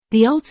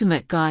The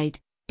ultimate guide,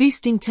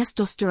 boosting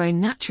testosterone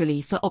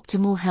naturally for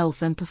optimal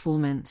health and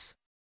performance.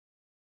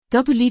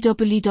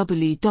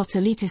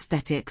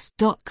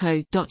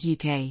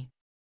 www.eliteaesthetics.co.uk.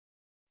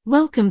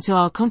 Welcome to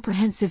our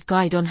comprehensive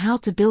guide on how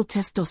to build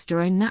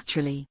testosterone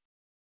naturally.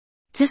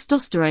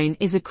 Testosterone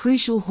is a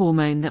crucial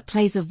hormone that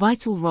plays a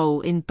vital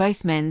role in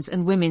both men's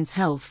and women's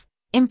health,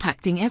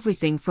 impacting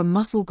everything from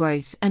muscle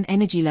growth and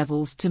energy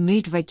levels to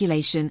mood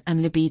regulation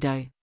and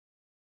libido.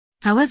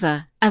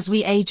 However, as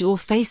we age or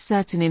face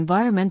certain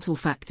environmental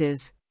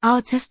factors,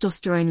 our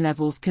testosterone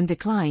levels can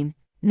decline,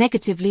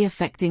 negatively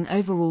affecting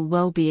overall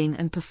well-being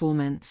and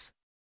performance.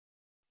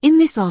 In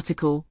this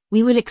article,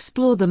 we will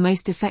explore the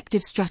most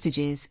effective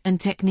strategies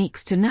and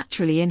techniques to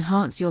naturally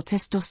enhance your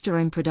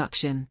testosterone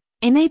production,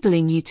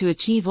 enabling you to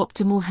achieve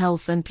optimal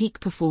health and peak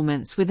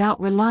performance without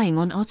relying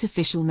on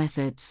artificial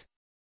methods.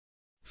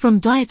 From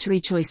dietary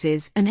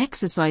choices and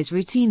exercise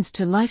routines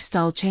to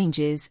lifestyle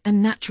changes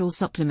and natural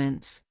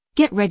supplements,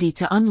 get ready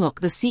to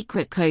unlock the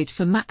secret code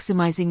for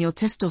maximizing your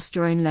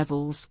testosterone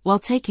levels while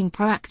taking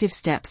proactive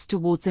steps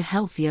towards a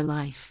healthier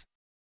life.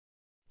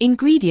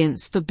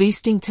 Ingredients for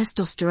boosting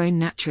testosterone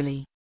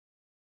naturally.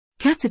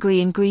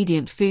 Category: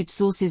 ingredient: food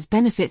sources,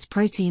 benefits: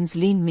 proteins,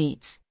 lean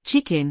meats,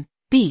 chicken,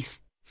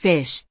 beef,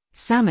 fish,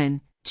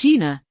 salmon,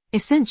 tuna,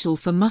 essential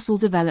for muscle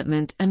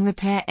development and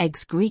repair: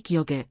 eggs, Greek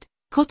yogurt,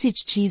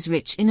 cottage cheese,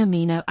 rich in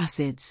amino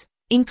acids,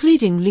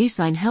 including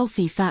leucine,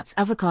 healthy fats,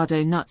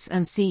 avocado, nuts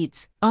and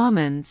seeds,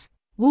 almonds,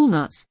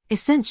 walnuts,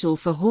 essential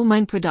for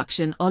hormone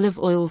production: olive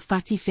oil,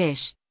 fatty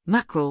fish,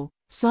 mackerel,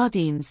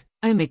 sardines,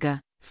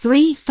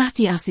 omega-3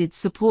 fatty acids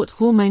support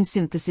hormone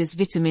synthesis,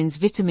 vitamins,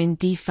 vitamin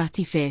D,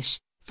 fatty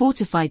fish,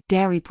 fortified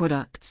dairy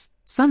products,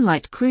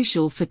 sunlight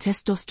crucial for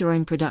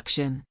testosterone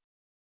production.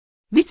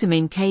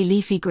 Vitamin K,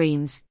 leafy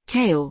greens,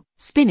 kale,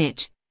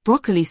 spinach,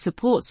 broccoli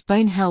supports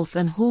bone health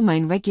and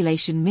hormone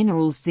regulation,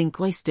 minerals, zinc,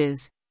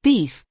 oysters,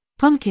 beef,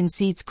 pumpkin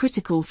seeds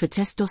critical for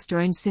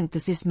testosterone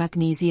synthesis,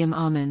 magnesium,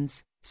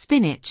 almonds,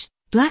 spinach,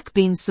 black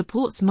beans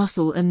supports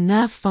muscle and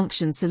nerve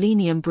function,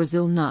 selenium,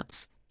 Brazil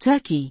nuts,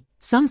 turkey,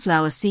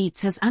 sunflower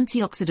seeds has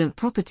antioxidant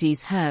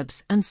properties,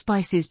 herbs and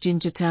spices,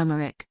 ginger,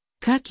 turmeric,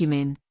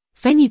 curcumin,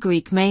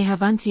 fenugreek may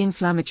have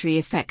anti-inflammatory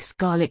effects,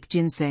 garlic,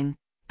 ginseng,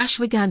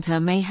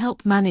 ashwagandha may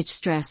help manage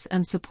stress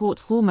and support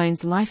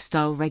hormones,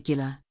 lifestyle,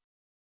 regular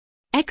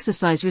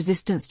exercise,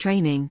 resistance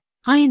training,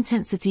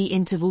 high-intensity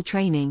interval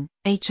training,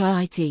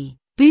 HIIT,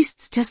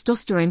 boosts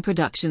testosterone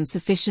production,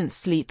 sufficient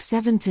sleep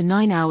 7 to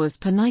 9 hours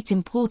per night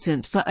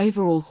important for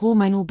overall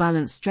hormonal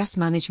balance, stress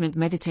management,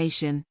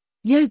 meditation,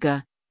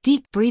 yoga,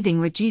 deep breathing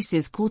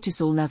reduces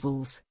cortisol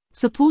levels,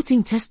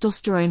 supporting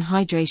testosterone,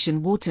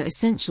 hydration, water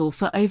essential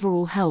for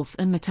overall health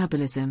and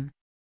metabolism.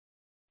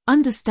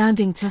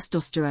 Understanding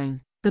testosterone,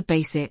 the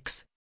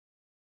basics.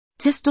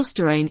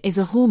 Testosterone is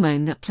a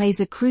hormone that plays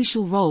a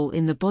crucial role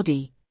in the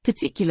body,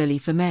 particularly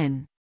for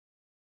men.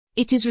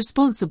 It is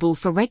responsible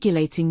for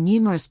regulating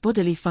numerous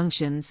bodily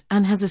functions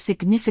and has a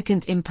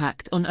significant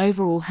impact on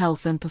overall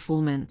health and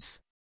performance.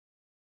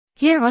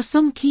 Here are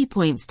some key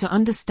points to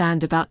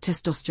understand about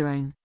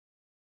testosterone.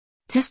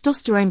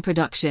 Testosterone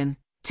production.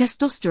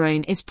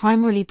 Testosterone is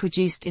primarily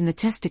produced in the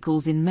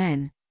testicles in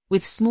men,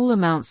 with small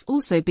amounts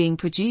also being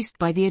produced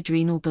by the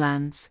adrenal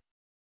glands.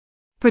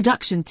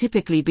 Production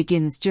typically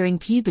begins during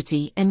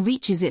puberty and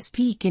reaches its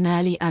peak in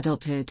early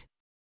adulthood.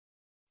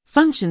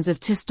 Functions of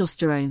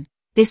testosterone.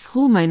 This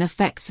hormone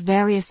affects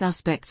various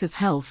aspects of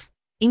health,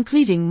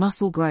 including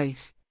muscle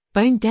growth,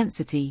 bone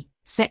density,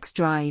 sex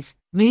drive,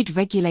 mood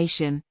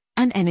regulation,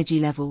 and energy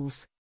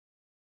levels.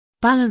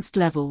 Balanced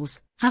levels.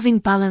 Having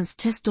balanced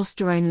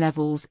testosterone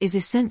levels is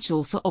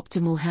essential for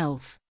optimal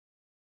health.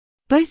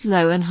 Both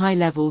low and high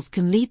levels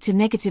can lead to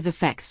negative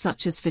effects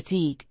such as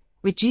fatigue,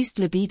 reduced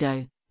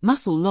libido,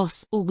 muscle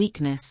loss or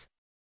weakness.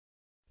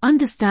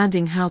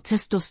 Understanding how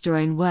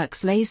testosterone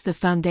works lays the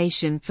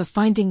foundation for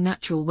finding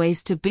natural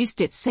ways to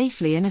boost it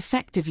safely and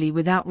effectively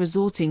without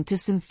resorting to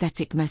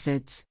synthetic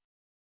methods.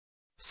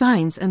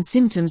 Signs and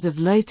symptoms of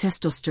low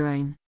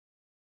testosterone.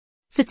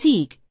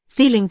 Fatigue,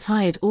 feeling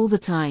tired all the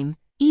time,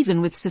 even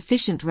with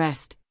sufficient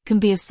rest, can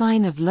be a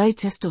sign of low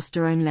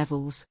testosterone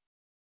levels.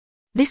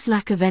 This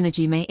lack of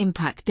energy may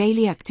impact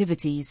daily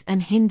activities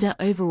and hinder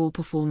overall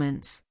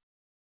performance.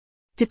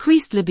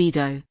 Decreased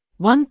libido.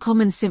 One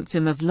common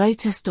symptom of low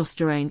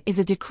testosterone is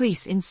a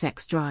decrease in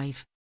sex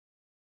drive.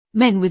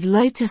 Men with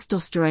low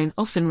testosterone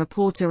often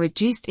report a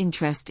reduced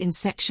interest in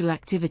sexual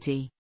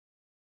activity.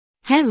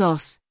 Hair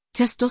loss.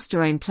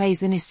 Testosterone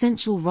plays an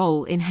essential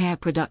role in hair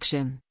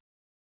production.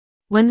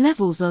 When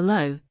levels are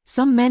low,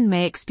 some men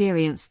may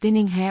experience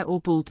thinning hair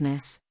or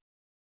baldness.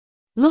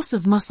 Loss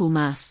of muscle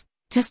mass.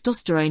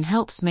 Testosterone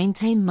helps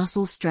maintain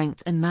muscle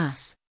strength and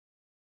mass.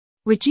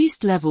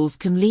 Reduced levels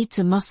can lead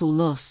to muscle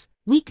loss,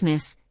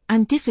 weakness,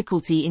 and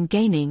difficulty in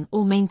gaining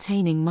or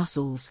maintaining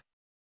muscles.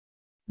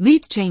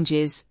 Mood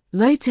changes.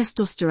 Low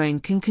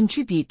testosterone can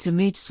contribute to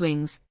mood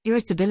swings,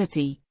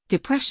 irritability,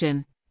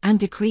 depression, and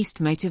decreased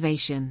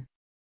motivation.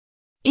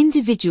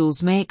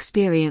 Individuals may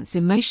experience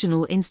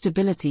emotional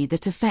instability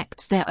that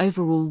affects their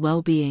overall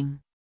well-being.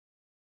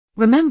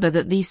 Remember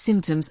that these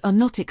symptoms are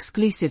not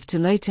exclusive to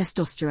low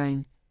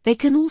testosterone, they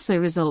can also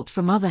result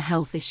from other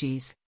health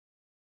issues.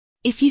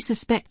 If you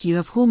suspect you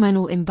have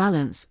hormonal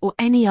imbalance or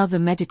any other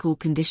medical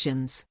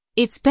conditions,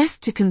 it's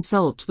best to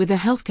consult with a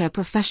healthcare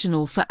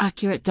professional for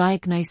accurate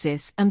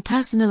diagnosis and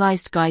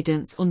personalized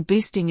guidance on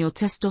boosting your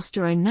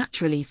testosterone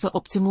naturally for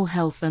optimal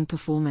health and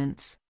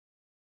performance.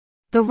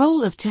 The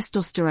role of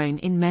testosterone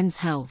in men's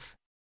health.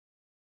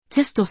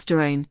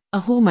 Testosterone, a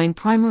hormone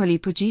primarily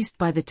produced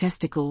by the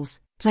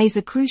testicles, plays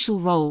a crucial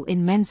role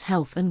in men's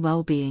health and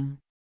well-being.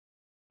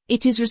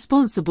 It is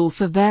responsible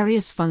for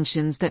various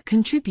functions that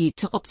contribute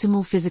to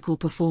optimal physical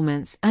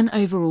performance and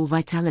overall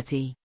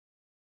vitality.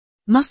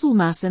 Muscle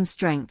mass and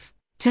strength.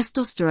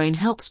 Testosterone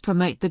helps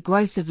promote the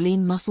growth of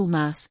lean muscle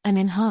mass and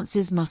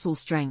enhances muscle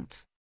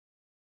strength.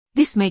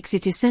 This makes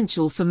it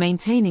essential for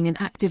maintaining an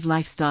active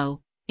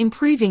lifestyle,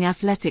 improving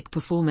athletic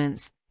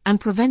performance, and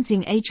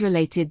preventing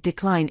age-related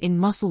decline in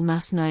muscle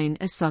mass known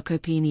as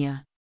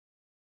sarcopenia.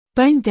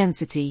 Bone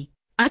density.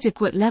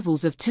 Adequate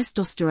levels of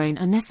testosterone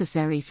are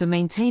necessary for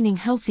maintaining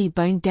healthy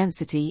bone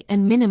density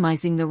and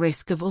minimizing the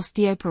risk of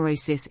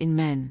osteoporosis in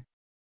men.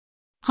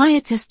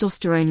 Higher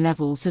testosterone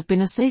levels have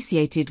been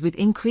associated with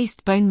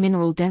increased bone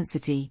mineral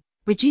density,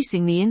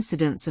 reducing the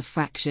incidence of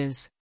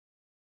fractures.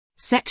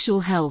 Sexual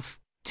health.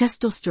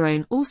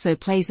 Testosterone also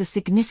plays a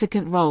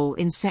significant role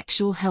in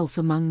sexual health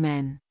among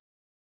men.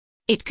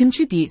 It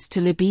contributes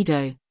to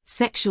libido,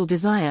 sexual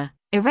desire,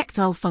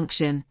 erectile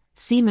function,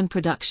 semen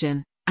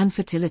production, and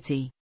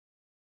fertility.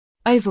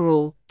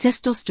 Overall,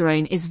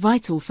 testosterone is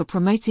vital for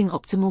promoting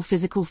optimal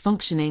physical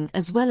functioning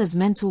as well as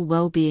mental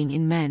well-being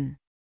in men.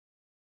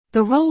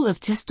 The role of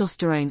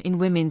testosterone in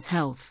women's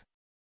health.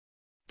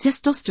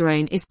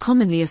 Testosterone is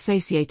commonly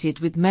associated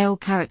with male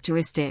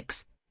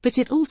characteristics, but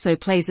it also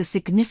plays a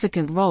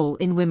significant role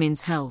in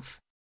women's health.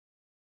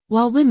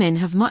 While women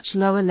have much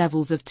lower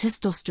levels of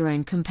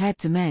testosterone compared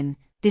to men,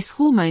 this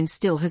hormone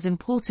still has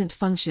important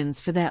functions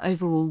for their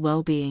overall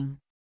well-being.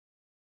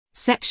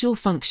 Sexual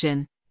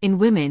function. In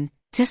women,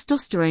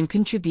 testosterone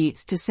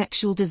contributes to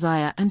sexual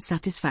desire and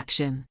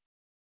satisfaction.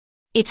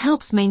 It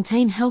helps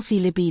maintain healthy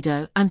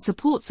libido and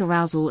supports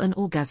arousal and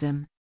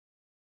orgasm.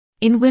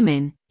 In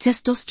women,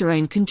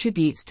 testosterone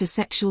contributes to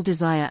sexual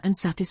desire and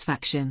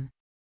satisfaction.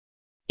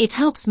 It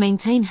helps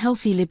maintain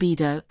healthy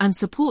libido and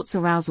supports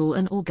arousal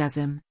and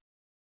orgasm.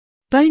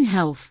 Bone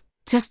health.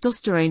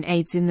 Testosterone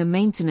aids in the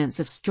maintenance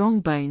of strong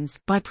bones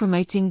by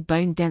promoting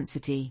bone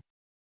density.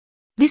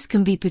 This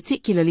can be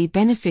particularly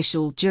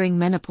beneficial during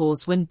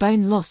menopause when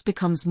bone loss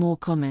becomes more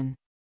common.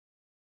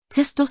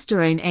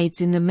 Testosterone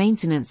aids in the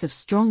maintenance of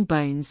strong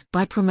bones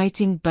by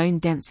promoting bone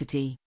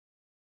density.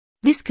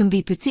 This can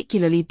be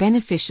particularly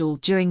beneficial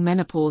during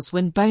menopause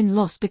when bone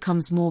loss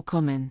becomes more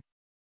common.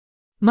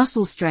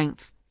 Muscle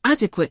strength.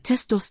 Adequate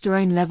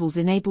testosterone levels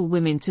enable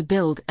women to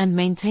build and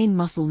maintain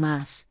muscle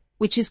mass,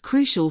 which is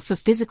crucial for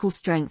physical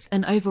strength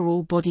and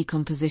overall body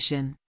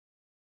composition.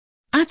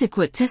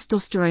 Adequate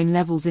testosterone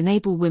levels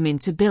enable women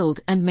to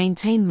build and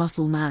maintain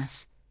muscle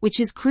mass, which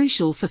is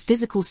crucial for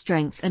physical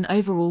strength and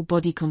overall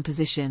body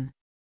composition.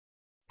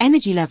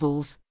 Energy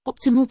levels.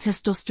 Optimal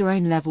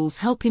testosterone levels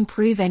help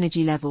improve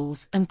energy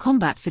levels and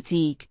combat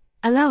fatigue,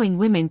 allowing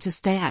women to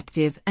stay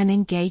active and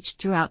engaged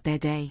throughout their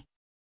day.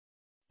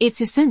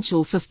 It's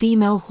essential for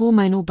female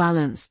hormonal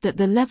balance that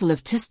the level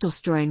of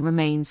testosterone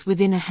remains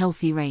within a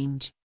healthy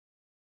range.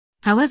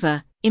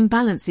 However,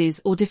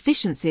 imbalances or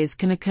deficiencies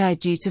can occur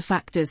due to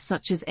factors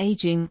such as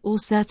aging or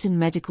certain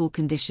medical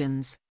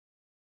conditions.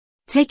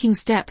 Taking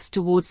steps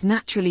towards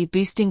naturally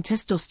boosting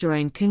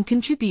testosterone can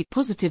contribute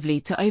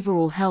positively to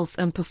overall health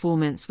and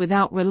performance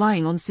without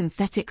relying on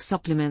synthetic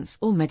supplements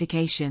or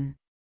medication.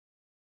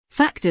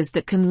 Factors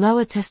that can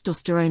lower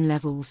testosterone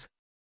levels.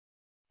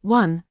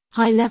 1.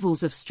 High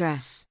levels of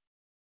stress.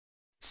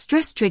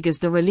 Stress triggers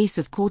the release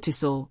of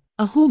cortisol,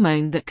 a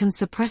hormone that can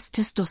suppress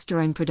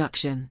testosterone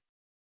production.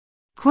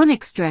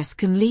 Chronic stress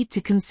can lead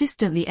to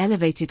consistently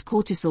elevated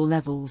cortisol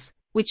levels,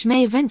 which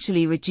may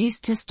eventually reduce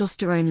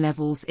testosterone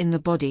levels in the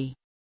body.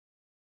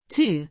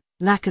 2.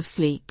 Lack of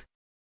sleep.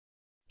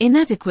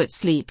 Inadequate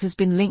sleep has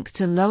been linked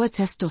to lower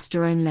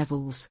testosterone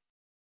levels.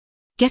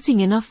 Getting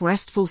enough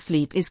restful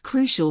sleep is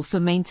crucial for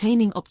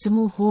maintaining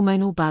optimal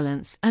hormonal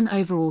balance and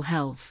overall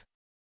health.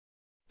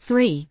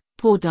 3.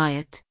 Poor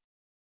diet.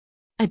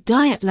 A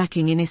diet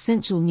lacking in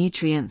essential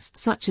nutrients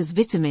such as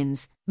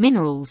vitamins,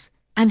 minerals,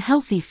 and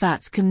healthy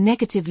fats can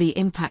negatively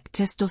impact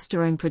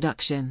testosterone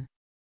production.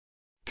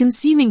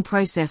 Consuming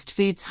processed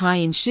foods high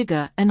in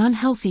sugar and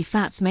unhealthy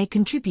fats may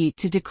contribute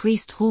to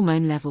decreased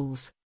hormone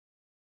levels.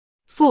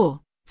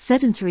 4.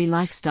 Sedentary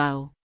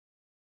lifestyle.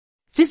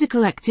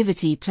 Physical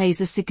activity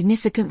plays a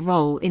significant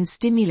role in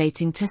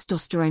stimulating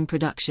testosterone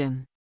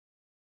production.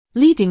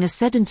 Leading a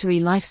sedentary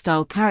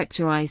lifestyle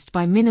characterized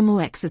by minimal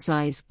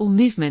exercise or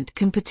movement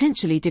can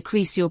potentially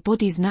decrease your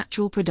body's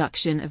natural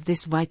production of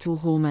this vital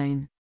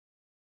hormone.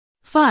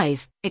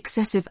 5.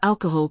 Excessive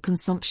alcohol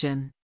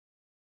consumption.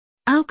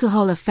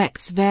 Alcohol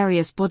affects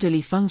various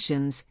bodily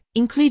functions,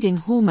 including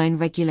hormone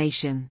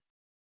regulation.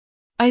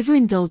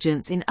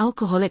 Overindulgence in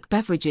alcoholic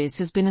beverages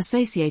has been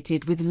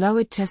associated with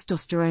lowered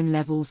testosterone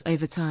levels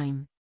over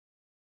time.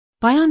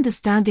 By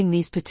understanding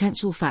these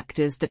potential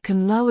factors that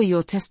can lower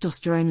your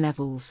testosterone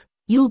levels,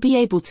 you'll be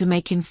able to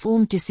make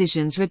informed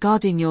decisions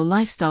regarding your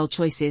lifestyle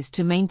choices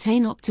to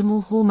maintain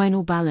optimal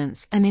hormonal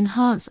balance and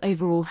enhance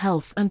overall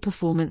health and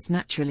performance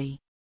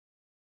naturally.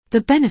 The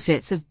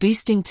benefits of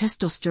boosting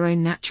testosterone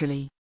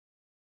naturally.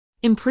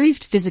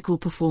 Improved physical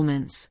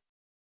performance.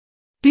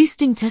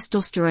 Boosting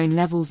testosterone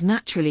levels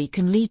naturally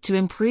can lead to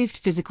improved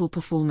physical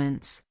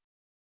performance.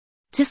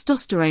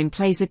 Testosterone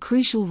plays a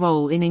crucial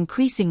role in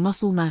increasing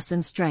muscle mass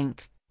and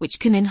strength, which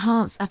can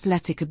enhance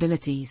athletic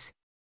abilities.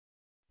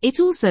 It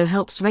also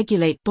helps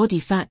regulate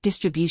body fat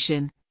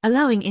distribution,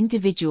 allowing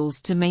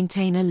individuals to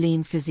maintain a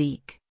lean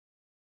physique.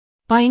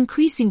 By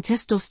increasing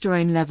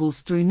testosterone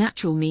levels through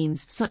natural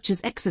means such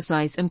as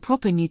exercise and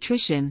proper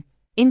nutrition,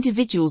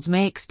 individuals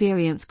may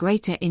experience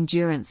greater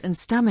endurance and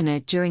stamina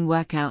during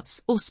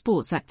workouts or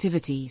sports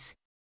activities.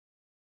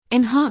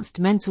 Enhanced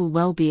mental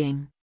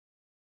well-being.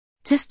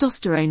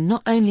 Testosterone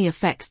not only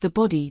affects the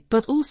body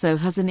but also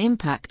has an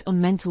impact on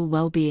mental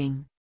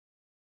well-being.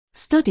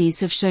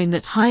 Studies have shown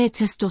that higher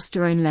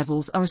testosterone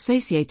levels are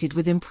associated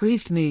with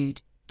improved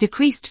mood,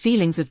 decreased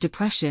feelings of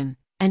depression,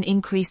 and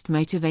increased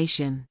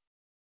motivation.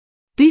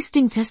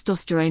 Boosting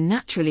testosterone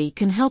naturally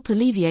can help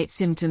alleviate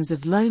symptoms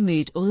of low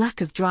mood or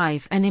lack of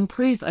drive and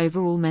improve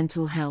overall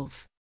mental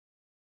health.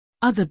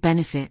 Other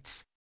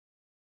benefits.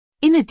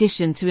 In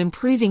addition to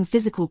improving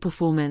physical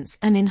performance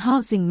and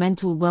enhancing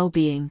mental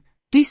well-being,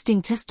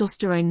 boosting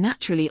testosterone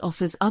naturally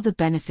offers other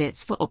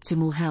benefits for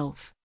optimal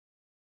health.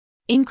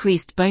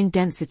 Increased bone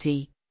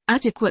density.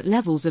 Adequate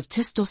levels of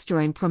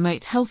testosterone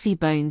promote healthy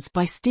bones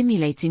by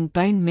stimulating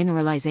bone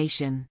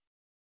mineralization.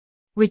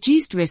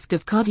 Reduced risk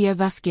of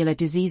cardiovascular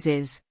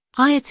diseases.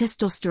 Higher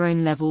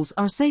testosterone levels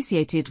are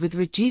associated with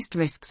reduced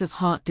risks of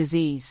heart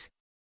disease.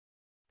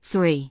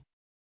 3.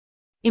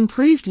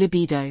 Improved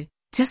libido.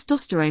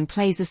 Testosterone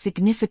plays a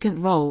significant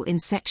role in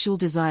sexual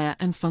desire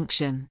and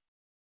function.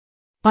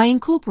 By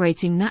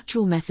incorporating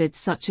natural methods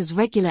such as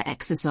regular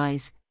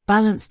exercise,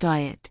 balanced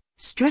diet,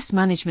 stress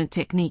management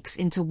techniques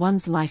into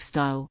one's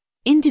lifestyle,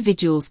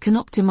 individuals can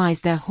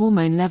optimize their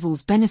hormone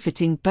levels,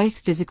 benefiting both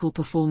physical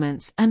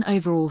performance and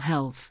overall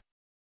health.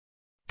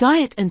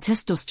 Diet and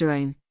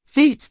testosterone.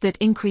 Foods that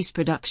increase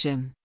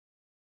production.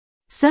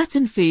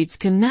 Certain foods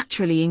can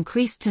naturally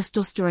increase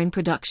testosterone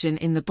production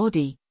in the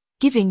body,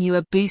 giving you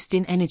a boost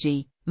in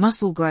energy,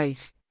 muscle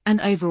growth, and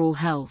overall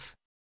health.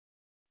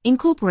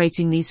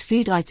 Incorporating these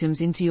food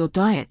items into your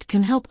diet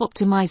can help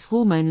optimize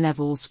hormone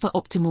levels for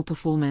optimal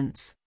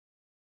performance.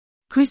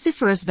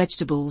 Cruciferous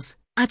vegetables.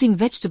 Adding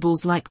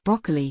vegetables like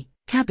broccoli,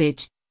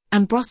 cabbage,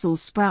 and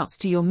Brussels sprouts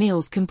to your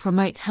meals can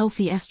promote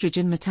healthy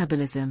estrogen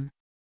metabolism.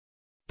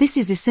 This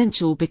is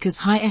essential because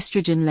high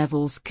estrogen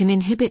levels can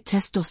inhibit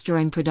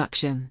testosterone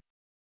production.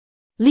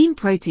 Lean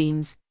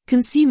proteins.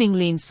 Consuming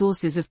lean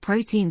sources of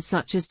protein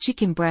such as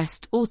chicken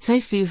breast or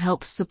tofu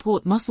helps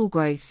support muscle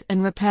growth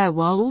and repair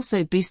while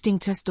also boosting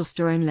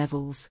testosterone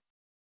levels.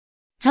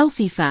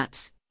 Healthy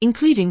fats,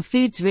 including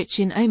foods rich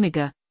in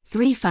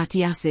omega-3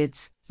 fatty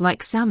acids,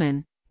 like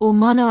salmon, or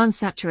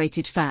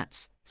monounsaturated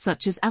fats,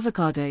 such as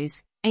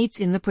avocados, aids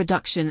in the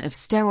production of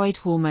steroid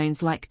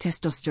hormones like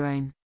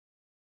testosterone.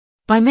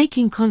 By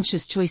making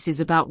conscious choices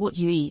about what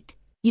you eat,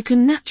 you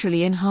can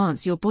naturally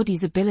enhance your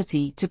body's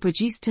ability to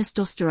produce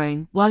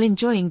testosterone while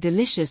enjoying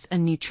delicious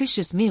and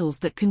nutritious meals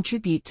that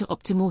contribute to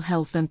optimal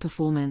health and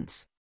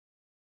performance.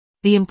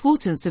 The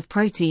importance of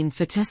protein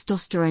for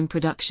testosterone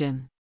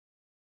production.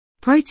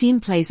 Protein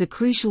plays a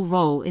crucial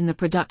role in the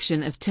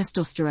production of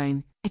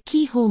testosterone, a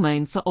key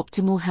hormone for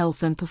optimal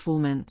health and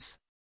performance.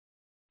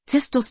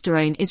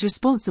 Testosterone is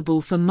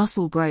responsible for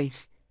muscle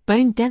growth,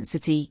 bone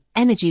density,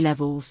 energy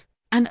levels,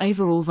 and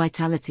overall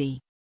vitality.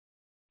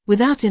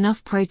 Without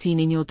enough protein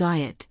in your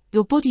diet,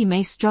 your body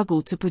may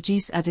struggle to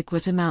produce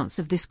adequate amounts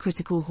of this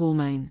critical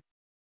hormone.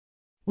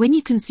 When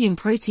you consume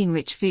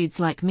protein-rich foods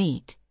like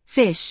meat,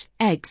 fish,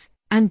 eggs,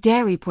 and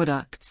dairy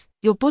products,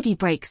 your body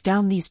breaks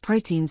down these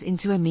proteins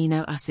into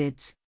amino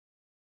acids.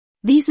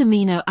 These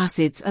amino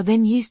acids are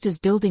then used as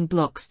building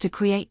blocks to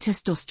create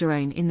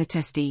testosterone in the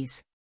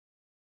testes.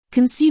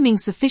 Consuming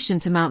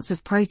sufficient amounts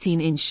of protein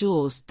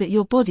ensures that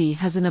your body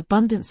has an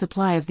abundant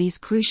supply of these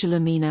crucial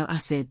amino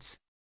acids.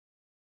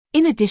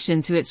 In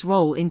addition to its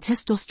role in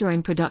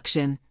testosterone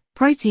production,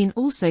 protein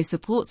also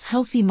supports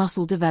healthy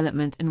muscle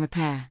development and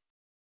repair.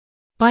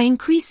 By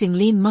increasing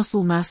lean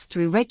muscle mass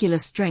through regular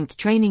strength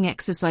training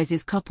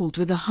exercises coupled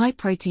with a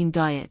high-protein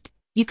diet,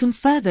 you can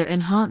further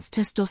enhance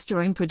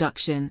testosterone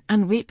production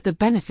and reap the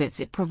benefits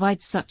it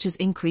provides, such as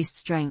increased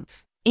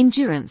strength,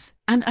 endurance,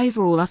 and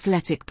overall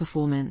athletic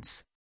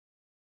performance.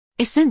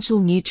 Essential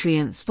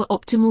nutrients for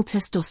optimal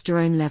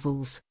testosterone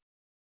levels.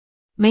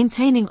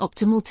 Maintaining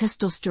optimal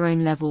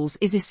testosterone levels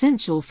is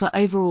essential for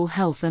overall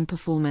health and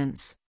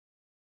performance.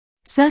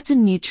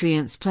 Certain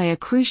nutrients play a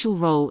crucial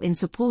role in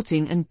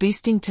supporting and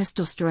boosting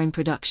testosterone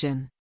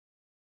production.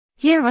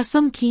 Here are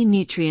some key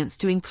nutrients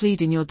to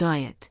include in your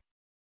diet.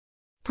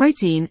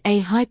 Protein. A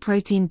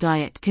high-protein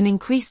diet can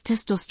increase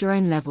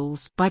testosterone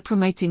levels by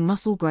promoting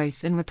muscle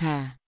growth and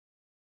repair.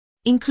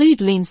 Include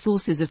lean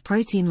sources of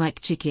protein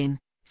like chicken,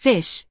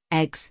 fish,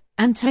 eggs,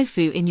 and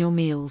tofu in your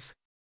meals.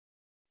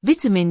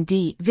 Vitamin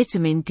D.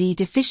 Vitamin D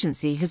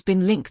deficiency has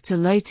been linked to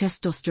low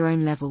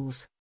testosterone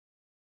levels.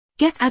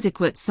 Get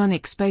adequate sun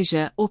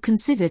exposure or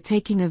consider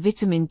taking a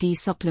vitamin D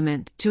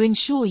supplement to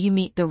ensure you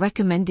meet the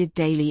recommended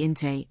daily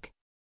intake.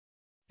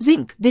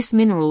 Zinc. This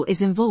mineral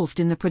is involved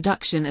in the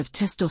production of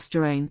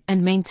testosterone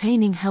and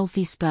maintaining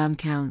healthy sperm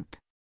count.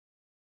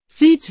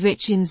 Foods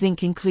rich in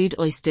zinc include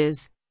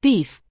oysters,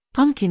 beef,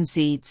 pumpkin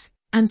seeds,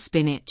 and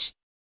spinach.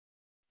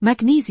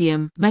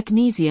 Magnesium.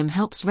 Magnesium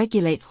helps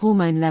regulate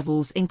hormone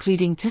levels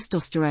including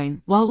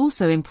testosterone while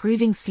also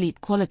improving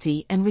sleep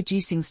quality and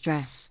reducing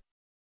stress.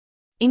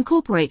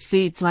 Incorporate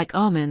foods like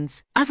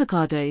almonds,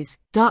 avocados,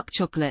 dark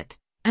chocolate,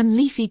 and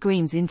leafy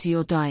greens into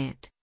your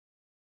diet.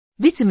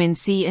 Vitamin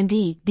C and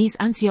E. These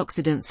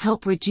antioxidants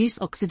help reduce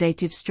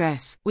oxidative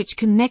stress, which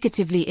can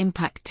negatively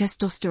impact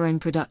testosterone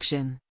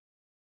production.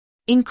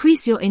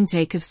 Increase your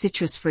intake of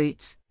citrus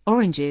fruits,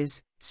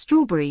 oranges,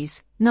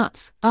 strawberries,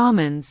 nuts,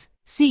 almonds,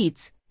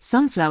 seeds,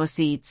 sunflower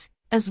seeds,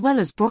 as well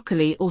as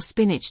broccoli or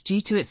spinach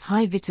due to its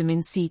high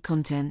vitamin C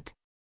content.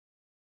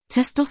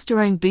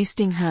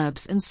 Testosterone-boosting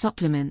herbs and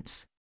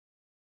supplements.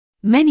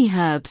 Many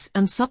herbs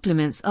and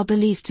supplements are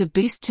believed to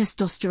boost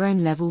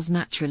testosterone levels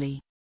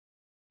naturally.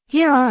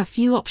 Here are a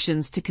few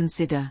options to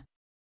consider.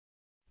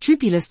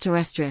 Tribulus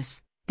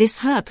terrestris. This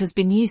herb has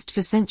been used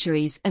for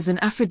centuries as an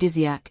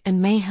aphrodisiac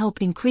and may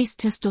help increase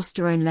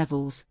testosterone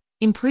levels,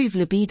 improve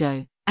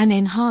libido, and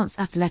enhance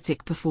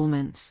athletic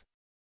performance.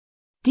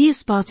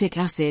 D-aspartic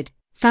acid,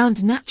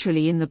 found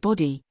naturally in the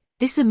body,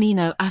 this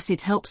amino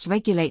acid helps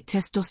regulate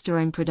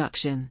testosterone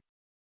production.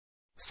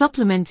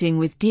 Supplementing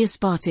with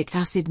D-aspartic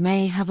acid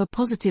may have a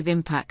positive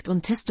impact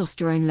on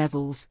testosterone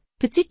levels,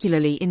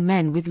 particularly in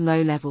men with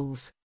low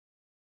levels.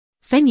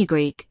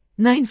 Fenugreek,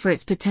 known for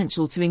its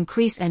potential to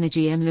increase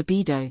energy and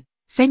libido,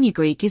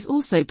 fenugreek is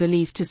also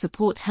believed to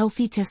support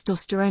healthy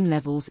testosterone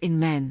levels in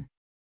men.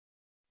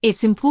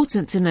 It's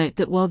important to note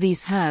that while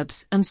these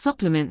herbs and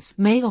supplements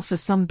may offer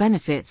some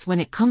benefits when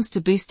it comes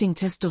to boosting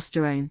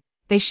testosterone,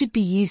 they should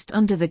be used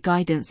under the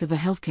guidance of a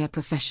healthcare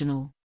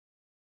professional.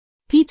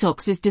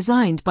 Petox is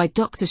designed by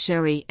Dr.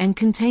 Sherry and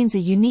contains a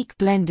unique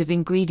blend of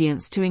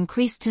ingredients to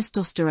increase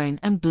testosterone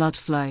and blood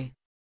flow.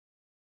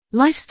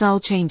 Lifestyle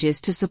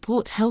changes to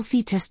support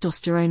healthy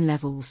testosterone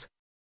levels.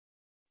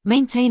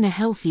 Maintain a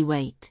healthy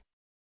weight.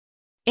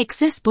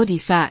 Excess body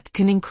fat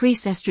can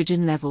increase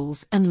estrogen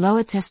levels and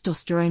lower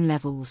testosterone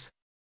levels.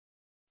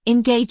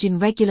 Engage in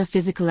regular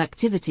physical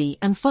activity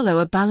and follow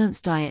a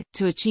balanced diet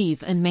to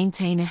achieve and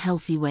maintain a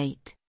healthy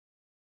weight.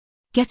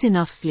 Get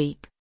enough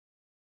sleep.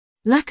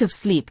 Lack of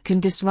sleep can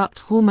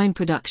disrupt hormone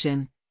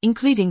production,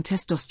 including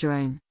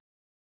testosterone.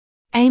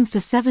 Aim for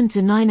 7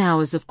 to 9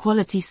 hours of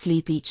quality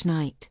sleep each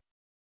night.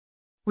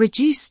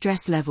 Reduce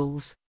stress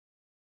levels.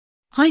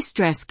 High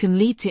stress can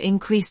lead to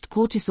increased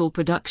cortisol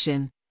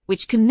production,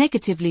 which can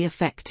negatively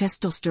affect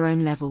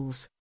testosterone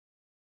levels.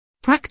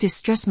 Practice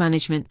stress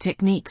management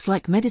techniques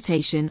like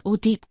meditation or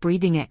deep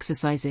breathing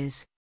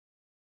exercises.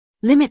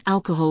 Limit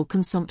alcohol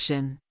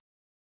consumption.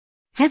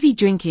 Heavy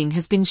drinking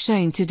has been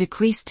shown to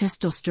decrease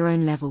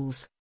testosterone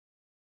levels.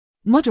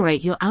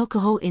 Moderate your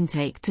alcohol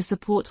intake to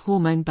support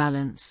hormone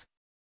balance.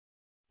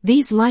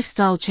 These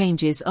lifestyle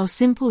changes are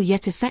simple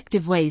yet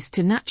effective ways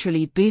to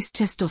naturally boost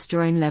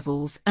testosterone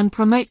levels and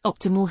promote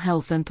optimal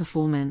health and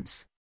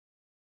performance.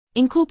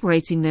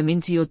 Incorporating them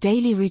into your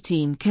daily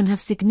routine can have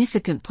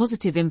significant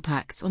positive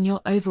impacts on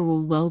your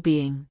overall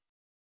well-being.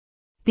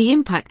 The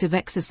impact of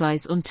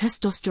exercise on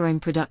testosterone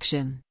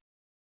production.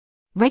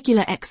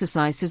 Regular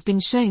exercise has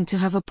been shown to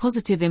have a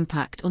positive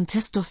impact on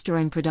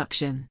testosterone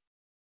production.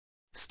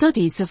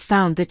 Studies have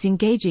found that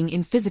engaging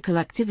in physical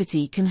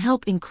activity can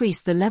help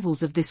increase the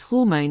levels of this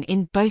hormone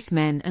in both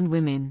men and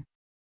women.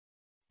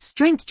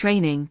 Strength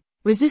training,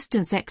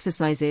 resistance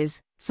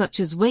exercises, such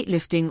as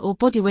weightlifting or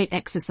bodyweight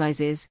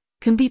exercises,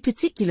 can be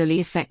particularly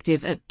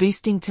effective at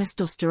boosting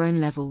testosterone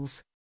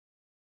levels.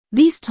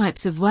 These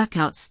types of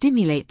workouts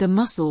stimulate the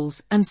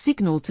muscles and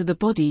signal to the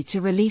body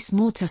to release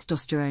more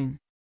testosterone.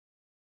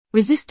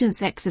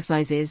 Resistance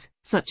exercises,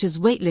 such as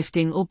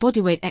weightlifting or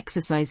bodyweight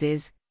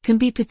exercises, can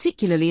be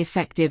particularly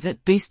effective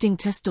at boosting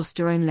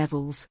testosterone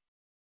levels.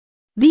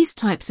 These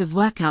types of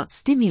workouts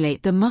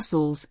stimulate the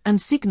muscles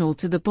and signal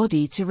to the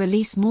body to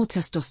release more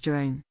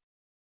testosterone.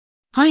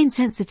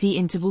 High-intensity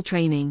interval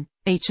training,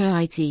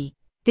 HIIT.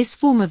 This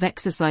form of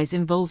exercise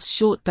involves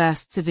short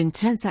bursts of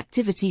intense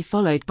activity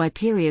followed by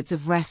periods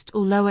of rest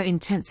or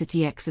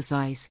lower-intensity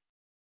exercise.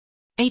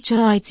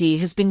 HIIT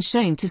has been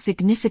shown to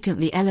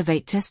significantly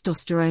elevate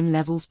testosterone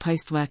levels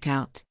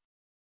post-workout.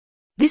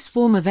 This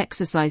form of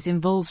exercise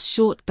involves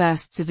short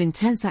bursts of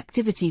intense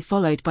activity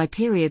followed by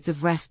periods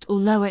of rest or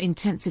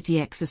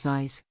lower-intensity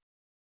exercise.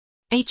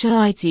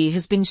 HIIT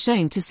has been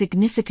shown to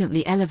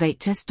significantly elevate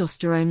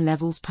testosterone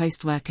levels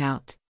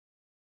post-workout.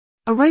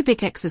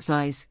 Aerobic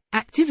exercise,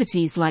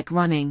 activities like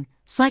running,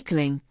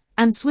 cycling,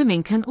 and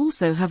swimming can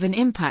also have an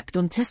impact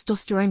on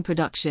testosterone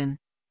production,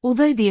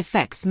 although the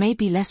effects may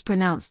be less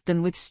pronounced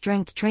than with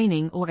strength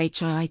training or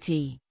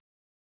HIIT.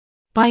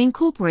 By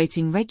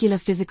incorporating regular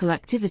physical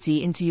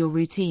activity into your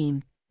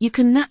routine, you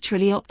can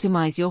naturally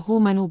optimize your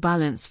hormonal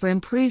balance for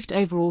improved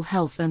overall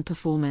health and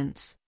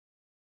performance.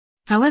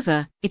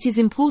 However, it is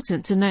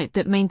important to note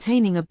that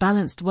maintaining a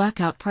balanced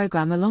workout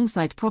program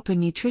alongside proper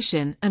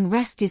nutrition and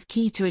rest is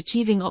key to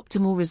achieving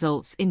optimal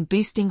results in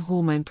boosting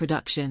hormone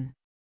production.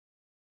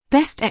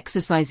 Best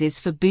exercises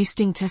for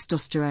boosting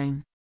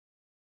testosterone.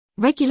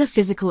 Regular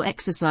physical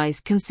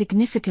exercise can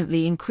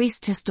significantly increase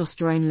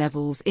testosterone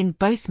levels in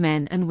both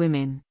men and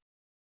women.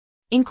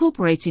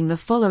 Incorporating the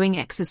following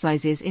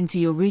exercises into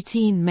your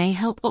routine may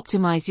help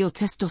optimize your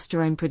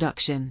testosterone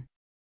production.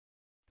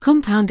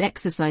 Compound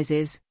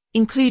exercises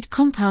include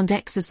compound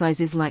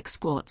exercises like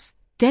squats,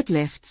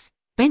 deadlifts,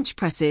 bench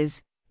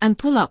presses, and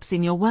pull-ups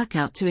in your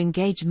workout to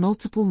engage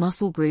multiple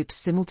muscle groups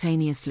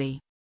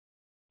simultaneously.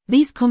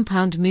 These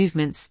compound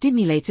movements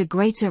stimulate a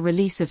greater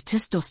release of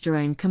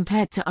testosterone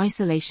compared to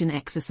isolation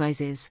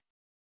exercises.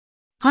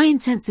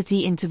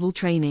 High-intensity interval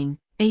training,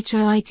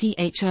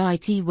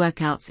 HIIT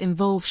workouts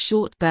involve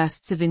short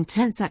bursts of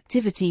intense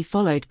activity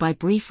followed by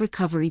brief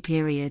recovery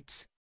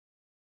periods.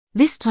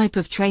 This type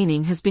of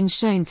training has been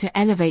shown to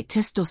elevate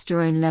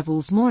testosterone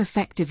levels more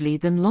effectively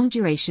than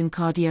long-duration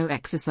cardio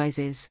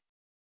exercises.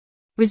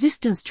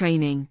 Resistance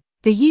training.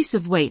 The use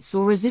of weights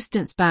or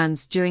resistance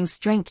bands during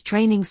strength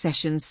training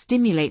sessions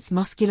stimulates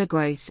muscular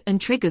growth and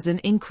triggers an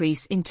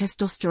increase in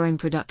testosterone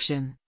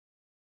production.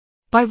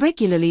 By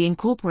regularly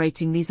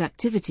incorporating these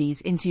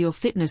activities into your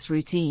fitness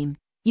routine,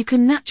 you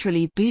can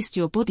naturally boost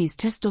your body's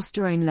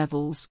testosterone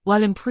levels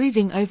while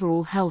improving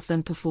overall health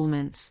and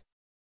performance.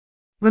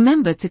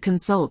 Remember to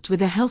consult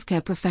with a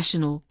healthcare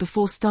professional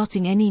before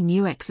starting any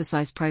new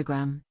exercise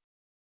program.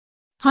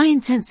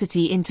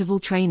 High-intensity interval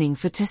training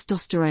for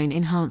testosterone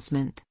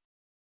enhancement.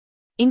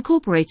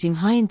 Incorporating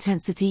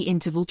high-intensity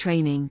interval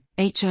training,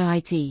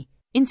 HIIT,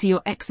 into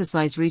your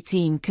exercise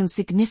routine can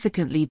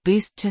significantly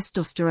boost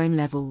testosterone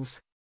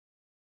levels.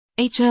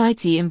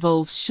 HIIT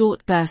involves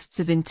short bursts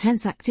of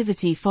intense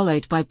activity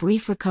followed by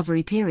brief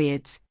recovery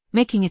periods,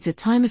 making it a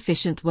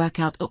time-efficient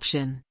workout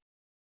option.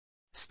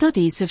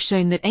 Studies have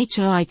shown that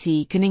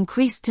HIIT can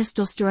increase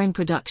testosterone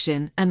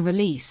production and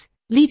release,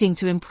 leading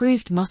to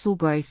improved muscle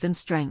growth and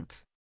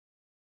strength.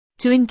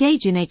 To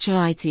engage in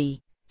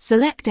HIIT,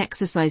 select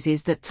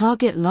exercises that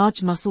target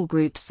large muscle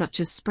groups such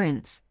as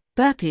sprints,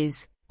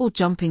 burpees, or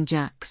jumping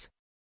jacks.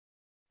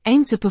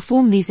 Aim to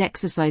perform these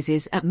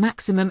exercises at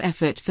maximum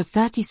effort for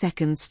 30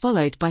 seconds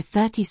followed by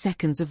 30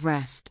 seconds of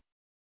rest.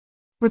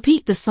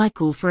 Repeat the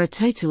cycle for a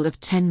total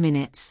of 10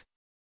 minutes.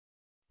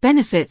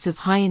 Benefits of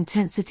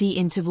high-intensity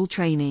interval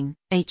training,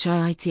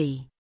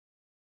 HIIT.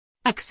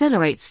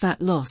 Accelerates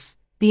fat loss.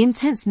 The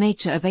intense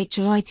nature of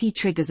HIIT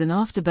triggers an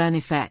afterburn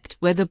effect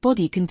where the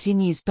body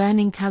continues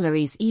burning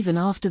calories even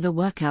after the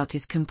workout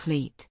is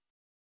complete.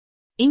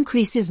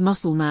 Increases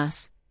muscle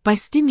mass. By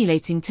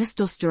stimulating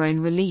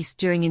testosterone release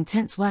during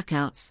intense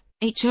workouts,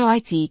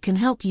 HIIT can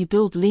help you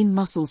build lean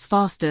muscles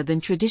faster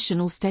than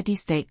traditional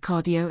steady-state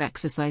cardio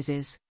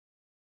exercises.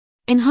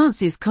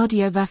 Enhances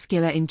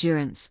cardiovascular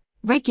endurance.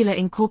 Regular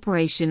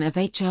incorporation of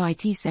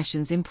HIIT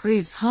sessions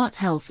improves heart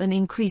health and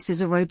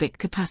increases aerobic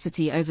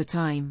capacity over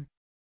time.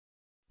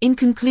 In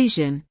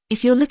conclusion,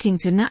 if you're looking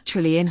to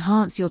naturally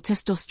enhance your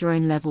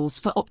testosterone levels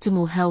for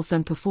optimal health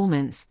and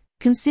performance,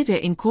 consider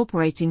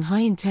incorporating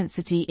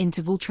high-intensity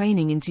interval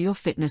training into your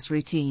fitness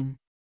routine.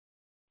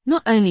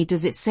 Not only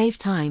does it save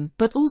time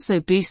but also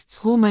boosts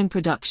hormone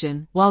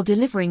production while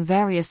delivering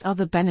various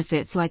other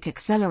benefits like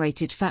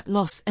accelerated fat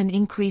loss and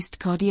increased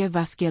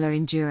cardiovascular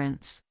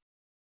endurance.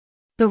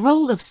 The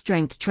role of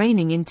strength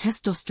training in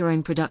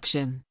testosterone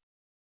production.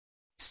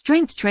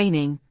 Strength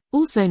training,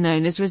 also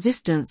known as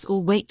resistance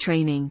or weight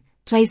training,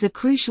 plays a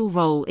crucial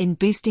role in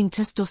boosting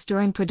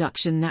testosterone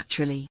production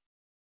naturally.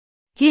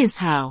 Here's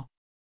how.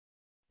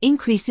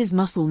 Increases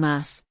muscle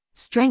mass.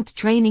 Strength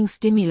training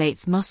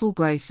stimulates muscle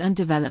growth and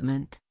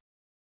development.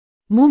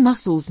 More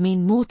muscles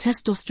mean more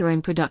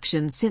testosterone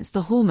production since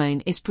the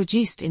hormone is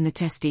produced in the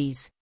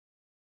testes.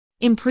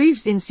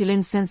 Improves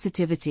insulin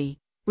sensitivity.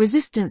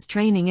 Resistance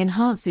training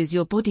enhances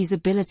your body's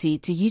ability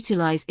to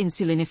utilize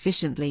insulin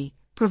efficiently,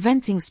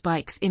 preventing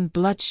spikes in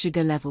blood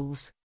sugar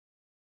levels.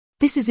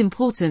 This is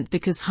important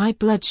because high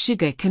blood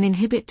sugar can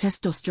inhibit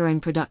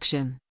testosterone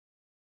production.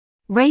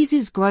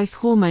 Raises growth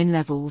hormone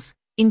levels.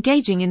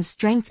 Engaging in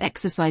strength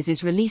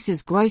exercises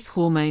releases growth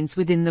hormones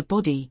within the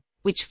body,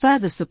 which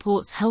further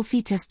supports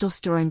healthy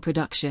testosterone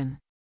production.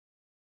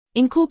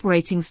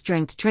 Incorporating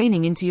strength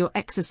training into your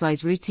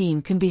exercise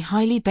routine can be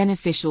highly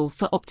beneficial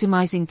for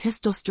optimizing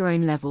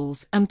testosterone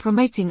levels and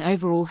promoting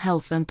overall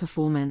health and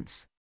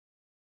performance.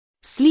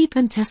 Sleep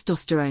and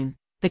testosterone,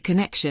 the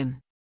connection.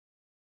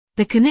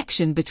 The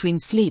connection between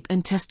sleep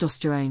and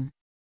testosterone.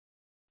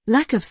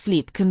 Lack of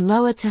sleep can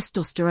lower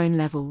testosterone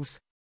levels.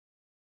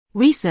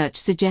 Research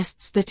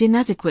suggests that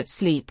inadequate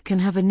sleep can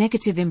have a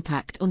negative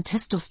impact on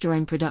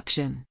testosterone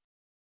production.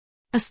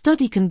 A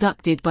study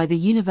conducted by the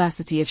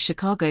University of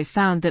Chicago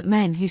found that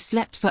men who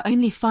slept for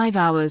only 5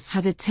 hours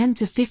had a 10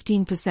 to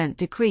 15%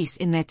 decrease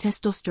in their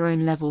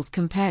testosterone levels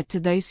compared to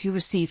those who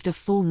received a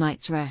full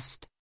night's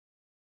rest.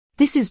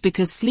 This is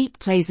because sleep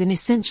plays an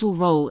essential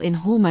role in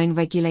hormone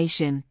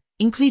regulation,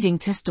 including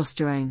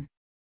testosterone.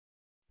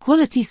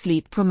 Quality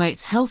sleep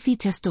promotes healthy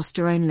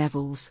testosterone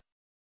levels.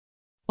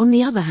 On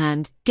the other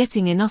hand,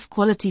 getting enough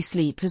quality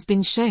sleep has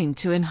been shown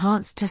to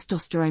enhance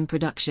testosterone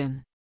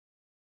production.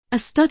 A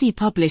study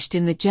published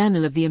in the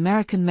Journal of the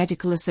American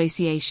Medical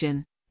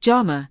Association,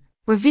 JAMA,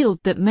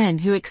 revealed that men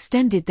who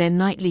extended their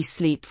nightly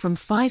sleep from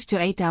 5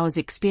 to 8 hours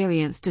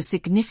experienced a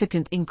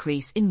significant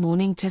increase in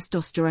morning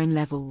testosterone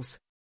levels.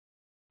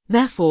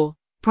 Therefore,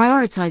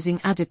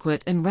 prioritizing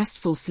adequate and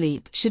restful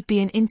sleep should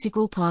be an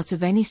integral part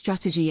of any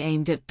strategy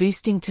aimed at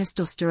boosting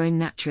testosterone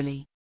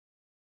naturally.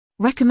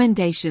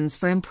 Recommendations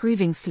for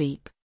improving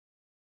sleep.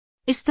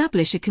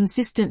 Establish a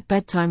consistent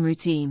bedtime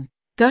routine.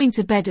 Going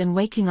to bed and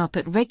waking up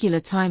at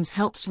regular times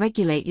helps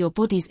regulate your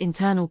body's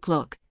internal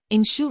clock,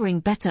 ensuring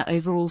better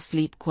overall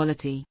sleep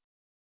quality.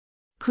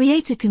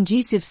 Create a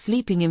conducive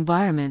sleeping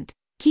environment.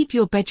 Keep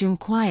your bedroom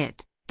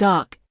quiet,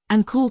 dark,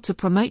 and cool to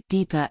promote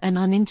deeper and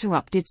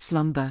uninterrupted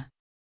slumber.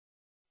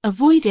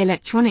 Avoid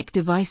electronic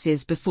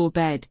devices before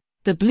bed.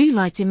 The blue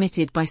light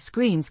emitted by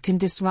screens can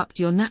disrupt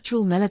your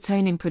natural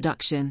melatonin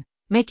production,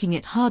 making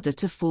it harder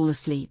to fall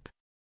asleep.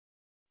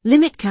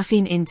 Limit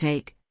caffeine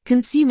intake.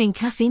 Consuming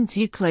caffeine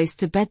too close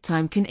to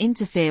bedtime can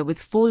interfere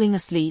with falling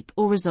asleep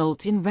or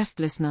result in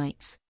restless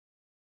nights.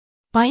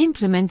 By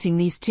implementing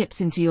these tips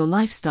into your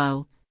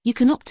lifestyle, you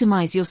can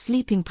optimize your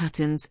sleeping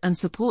patterns and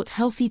support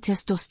healthy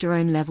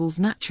testosterone levels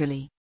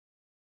naturally.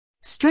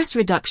 Stress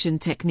reduction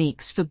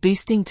techniques for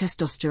boosting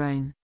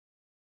testosterone.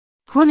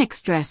 Chronic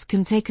stress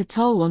can take a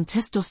toll on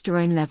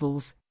testosterone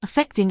levels,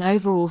 affecting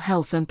overall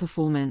health and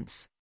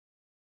performance.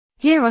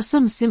 Here are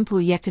some simple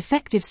yet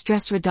effective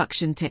stress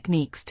reduction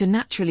techniques to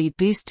naturally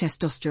boost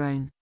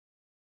testosterone.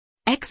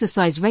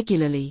 Exercise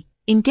regularly.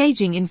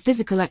 Engaging in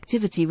physical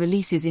activity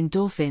releases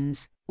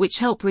endorphins, which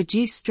help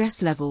reduce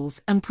stress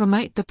levels and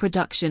promote the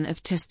production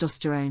of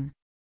testosterone.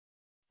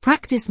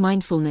 Practice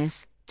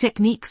mindfulness.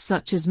 Techniques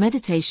such as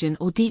meditation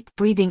or deep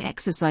breathing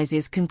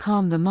exercises can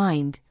calm the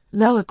mind,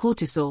 lower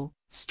cortisol,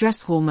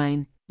 stress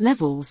hormone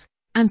levels,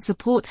 and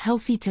support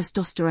healthy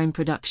testosterone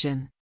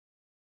production.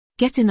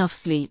 Get enough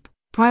sleep.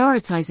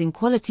 Prioritizing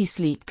quality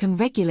sleep can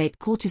regulate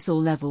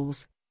cortisol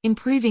levels,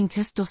 improving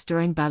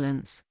testosterone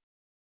balance.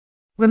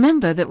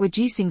 Remember that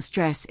reducing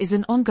stress is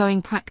an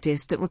ongoing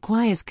practice that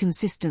requires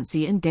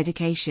consistency and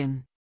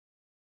dedication.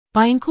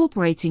 By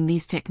incorporating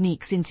these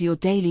techniques into your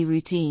daily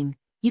routine,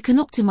 you can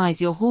optimize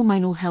your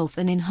hormonal health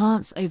and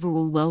enhance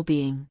overall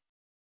well-being.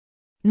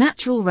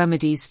 Natural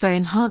remedies for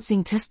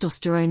enhancing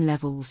testosterone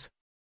levels.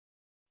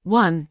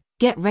 1.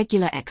 Get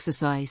regular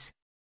exercise.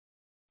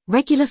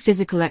 Regular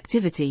physical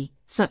activity,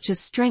 such as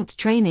strength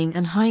training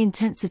and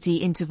high-intensity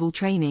interval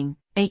training,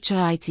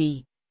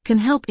 HIIT, can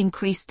help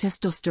increase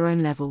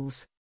testosterone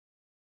levels.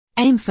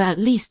 Aim for at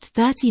least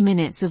 30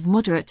 minutes of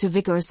moderate to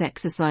vigorous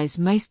exercise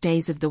most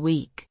days of the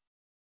week.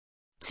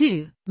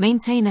 2.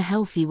 Maintain a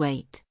healthy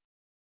weight.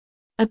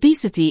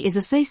 Obesity is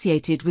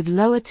associated with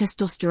lower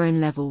testosterone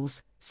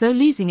levels, so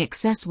losing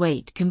excess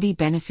weight can be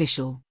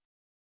beneficial.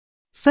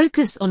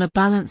 Focus on a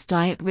balanced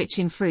diet rich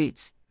in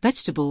fruits,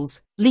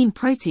 vegetables, lean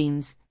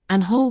proteins,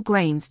 and whole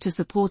grains to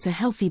support a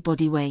healthy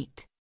body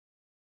weight.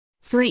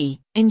 3.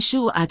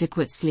 Ensure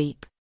adequate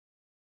sleep.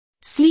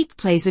 Sleep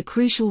plays a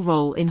crucial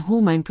role in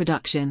hormone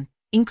production,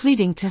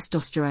 including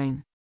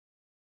testosterone.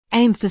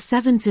 Aim for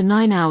 7 to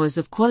 9 hours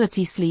of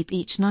quality sleep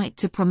each night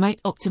to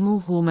promote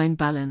optimal hormone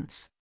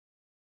balance.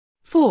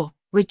 4.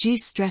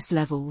 Reduce stress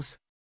levels.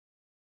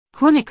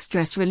 Chronic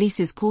stress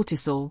releases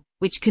cortisol,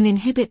 which can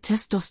inhibit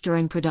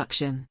testosterone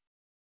production.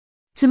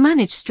 To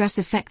manage stress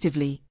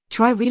effectively,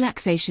 try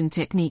relaxation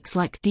techniques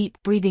like deep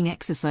breathing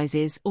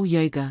exercises or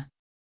yoga.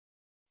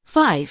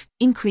 5.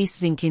 Increase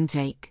zinc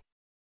intake.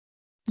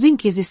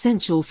 Zinc is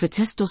essential for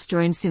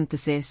testosterone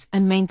synthesis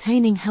and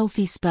maintaining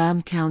healthy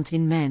sperm count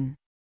in men.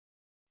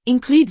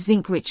 Include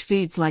zinc-rich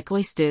foods like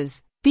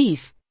oysters,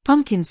 beef,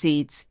 pumpkin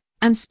seeds,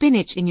 and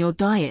spinach in your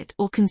diet,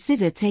 or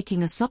consider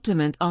taking a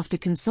supplement after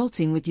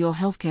consulting with your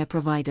healthcare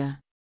provider.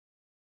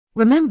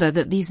 Remember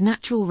that these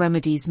natural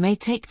remedies may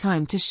take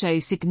time to show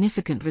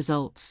significant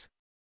results.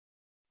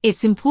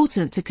 It's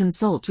important to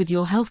consult with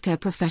your healthcare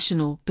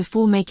professional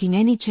before making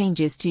any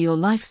changes to your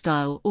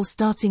lifestyle or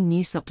starting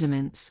new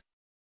supplements.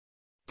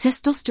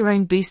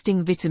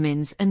 Testosterone-boosting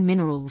vitamins and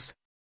minerals.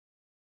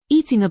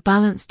 Eating a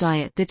balanced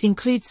diet that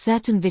includes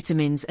certain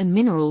vitamins and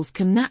minerals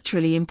can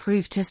naturally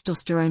improve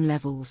testosterone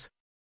levels.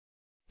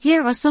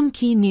 Here are some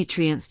key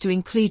nutrients to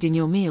include in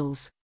your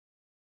meals.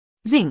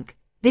 Zinc.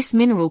 This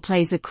mineral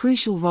plays a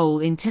crucial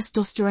role in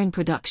testosterone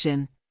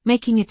production,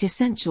 making it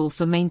essential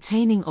for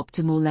maintaining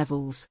optimal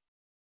levels.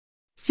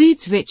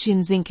 Foods rich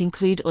in zinc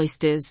include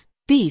oysters,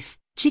 beef,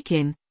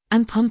 chicken,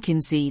 and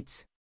pumpkin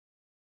seeds.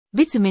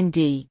 Vitamin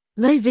D.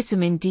 Low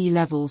vitamin D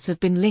levels have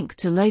been linked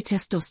to low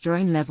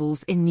testosterone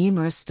levels in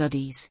numerous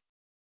studies.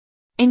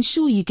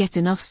 Ensure you get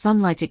enough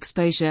sunlight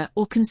exposure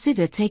or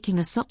consider taking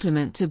a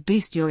supplement to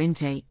boost your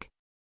intake.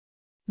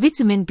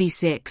 Vitamin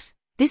B6.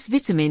 This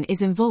vitamin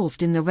is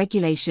involved in the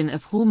regulation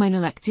of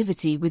hormonal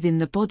activity within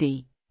the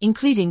body,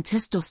 including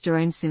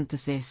testosterone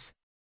synthesis.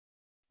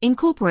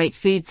 Incorporate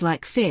foods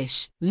like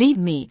fish,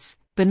 lean meats,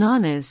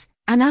 bananas,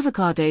 and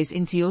avocados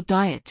into your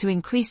diet to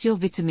increase your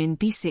vitamin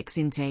B6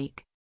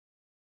 intake.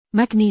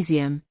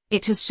 Magnesium.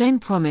 It has shown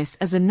promise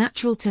as a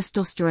natural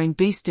testosterone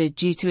booster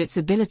due to its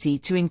ability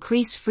to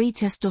increase free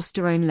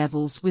testosterone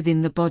levels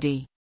within the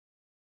body.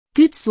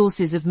 Good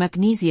sources of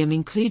magnesium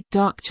include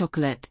dark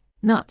chocolate,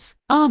 nuts,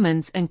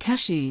 almonds and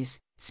cashews,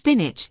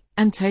 spinach,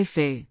 and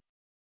tofu.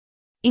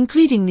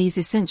 Including these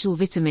essential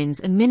vitamins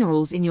and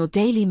minerals in your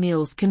daily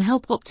meals can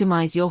help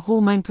optimize your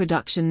hormone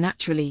production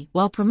naturally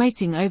while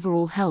promoting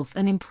overall health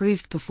and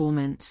improved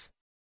performance.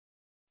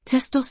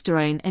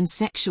 Testosterone and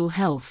sexual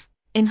health.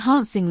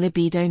 Enhancing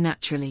libido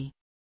naturally.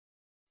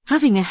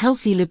 Having a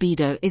healthy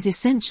libido is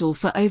essential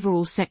for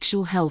overall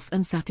sexual health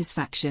and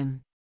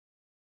satisfaction.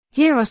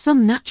 Here are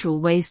some natural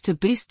ways to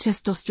boost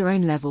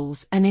testosterone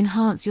levels and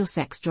enhance your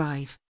sex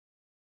drive.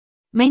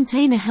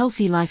 Maintain a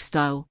healthy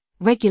lifestyle.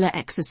 Regular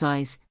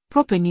exercise,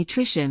 proper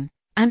nutrition,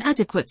 and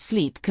adequate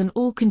sleep can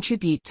all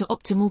contribute to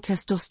optimal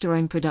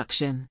testosterone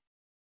production.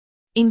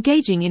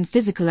 Engaging in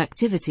physical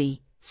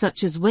activity,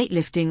 such as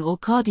weightlifting or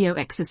cardio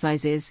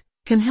exercises,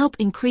 can help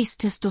increase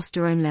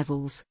testosterone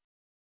levels.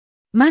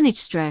 Manage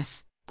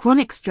stress.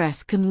 Chronic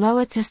stress can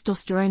lower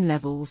testosterone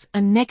levels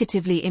and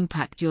negatively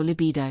impact your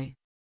libido.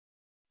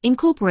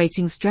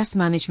 Incorporating stress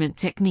management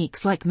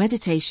techniques like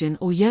meditation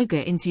or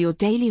yoga into your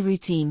daily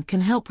routine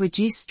can help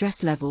reduce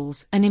stress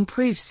levels and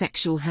improve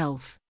sexual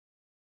health.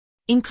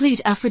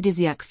 Include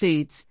aphrodisiac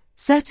foods.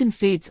 Certain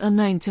foods are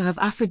known to have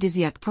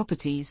aphrodisiac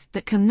properties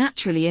that can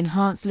naturally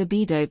enhance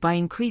libido by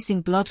increasing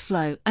blood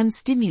flow and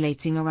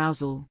stimulating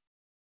arousal.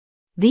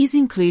 These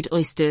include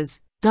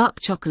oysters,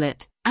 dark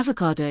chocolate,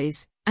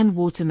 avocados, and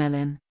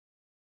watermelon.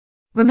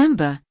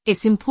 Remember,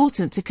 it's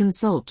important to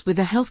consult with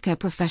a healthcare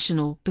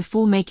professional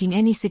before making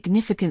any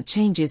significant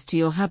changes to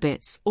your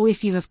habits or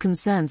if you have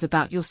concerns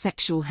about your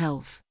sexual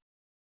health.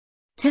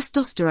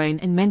 Testosterone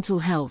and mental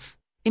health,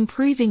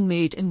 improving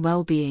mood and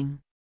well-being.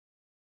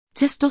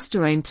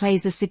 Testosterone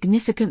plays a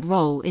significant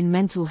role in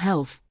mental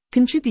health,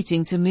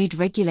 contributing to mood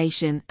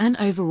regulation and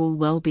overall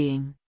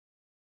well-being.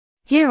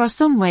 Here are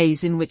some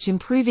ways in which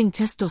improving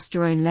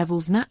testosterone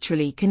levels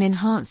naturally can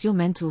enhance your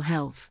mental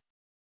health.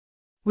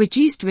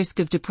 Reduced risk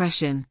of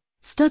depression.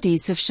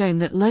 Studies have shown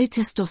that low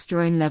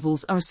testosterone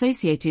levels are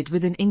associated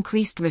with an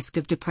increased risk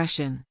of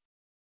depression.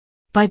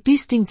 By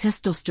boosting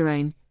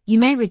testosterone, you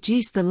may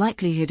reduce the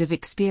likelihood of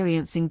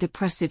experiencing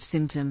depressive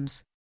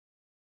symptoms.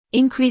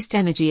 Increased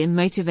energy and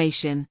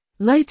motivation.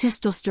 Low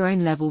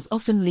testosterone levels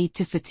often lead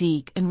to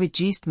fatigue and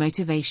reduced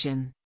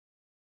motivation.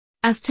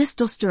 As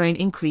testosterone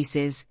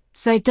increases,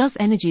 so does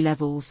energy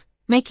levels,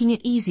 making it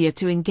easier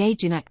to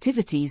engage in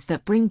activities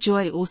that bring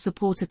joy or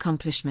support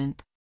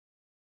accomplishment.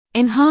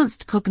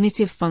 Enhanced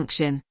cognitive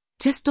function.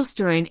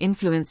 Testosterone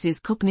influences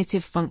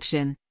cognitive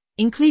function,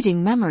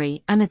 including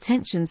memory and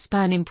attention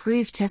span.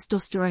 Improved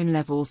testosterone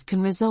levels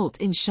can result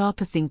in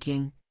sharper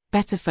thinking,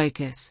 better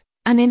focus,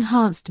 and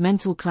enhanced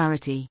mental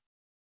clarity.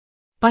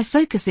 By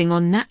focusing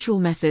on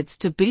natural methods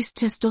to boost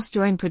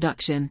testosterone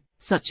production,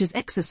 such as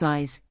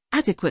exercise,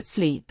 adequate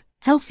sleep,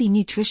 healthy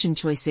nutrition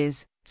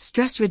choices,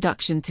 stress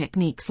reduction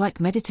techniques like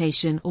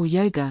meditation or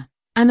yoga,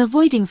 and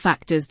avoiding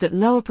factors that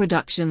lower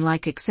production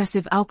like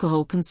excessive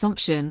alcohol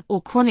consumption or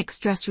chronic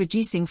stress,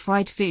 reducing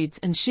fried foods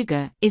and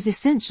sugar is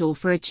essential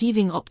for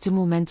achieving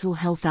optimal mental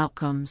health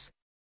outcomes.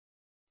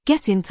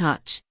 Get in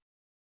touch.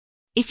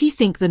 If you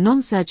think the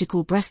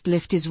non-surgical breast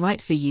lift is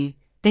right for you,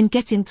 then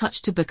get in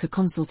touch to book a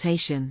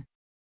consultation.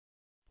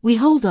 We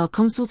hold our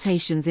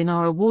consultations in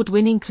our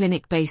award-winning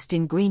clinic based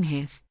in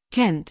Greenheath,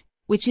 Kent,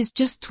 which is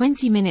just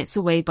 20 minutes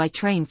away by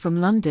train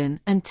from London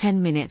and 10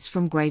 minutes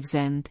from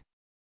Gravesend.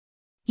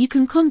 You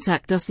can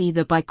contact us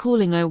either by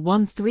calling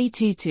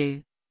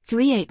 01322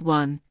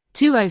 381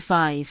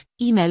 205,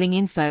 emailing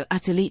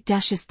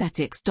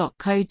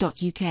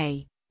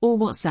info@elite-aesthetics.co.uk, or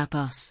WhatsApp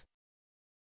us.